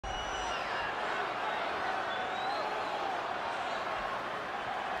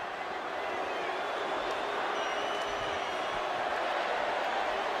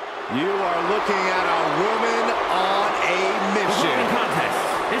You are looking at a woman on a mission. The following contest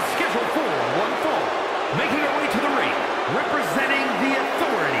is scheduled for one fall. Making her way to the ring, representing the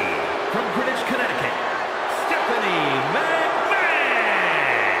Authority from Greenwich, Connecticut, Stephanie McMahon.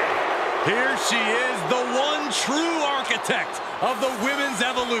 Here she is, the one true architect of the women's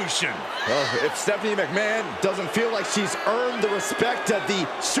evolution. Well, if Stephanie McMahon doesn't feel like she's earned the respect of the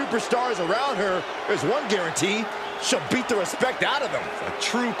superstars around her, there's one guarantee: she'll beat the respect out of them. A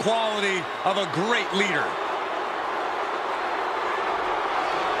true quality of a great leader.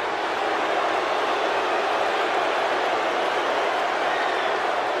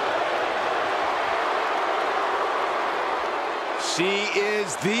 She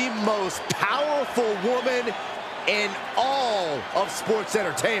is the most powerful woman in all of sports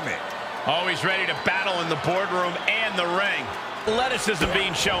entertainment. Always ready to battle in the boardroom and the ring. Athleticism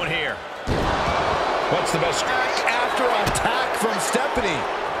being shown here. What's the best? Attack after attack from Stephanie.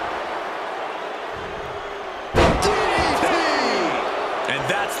 DDT! And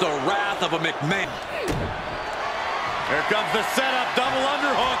that's the wrath of a McMahon. Here comes the setup, double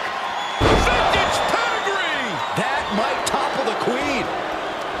underhook. Vintage pedigree! That might topple the queen.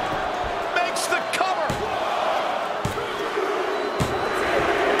 Makes the cover.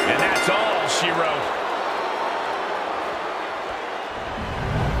 And that's all she wrote.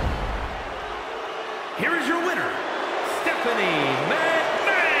 Here is your winner, Stephanie McMahon.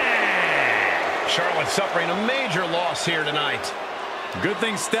 Charlotte suffering a major loss here tonight. Good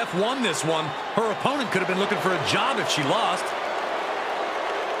thing Steph won this one. Her opponent could have been looking for a job if she lost.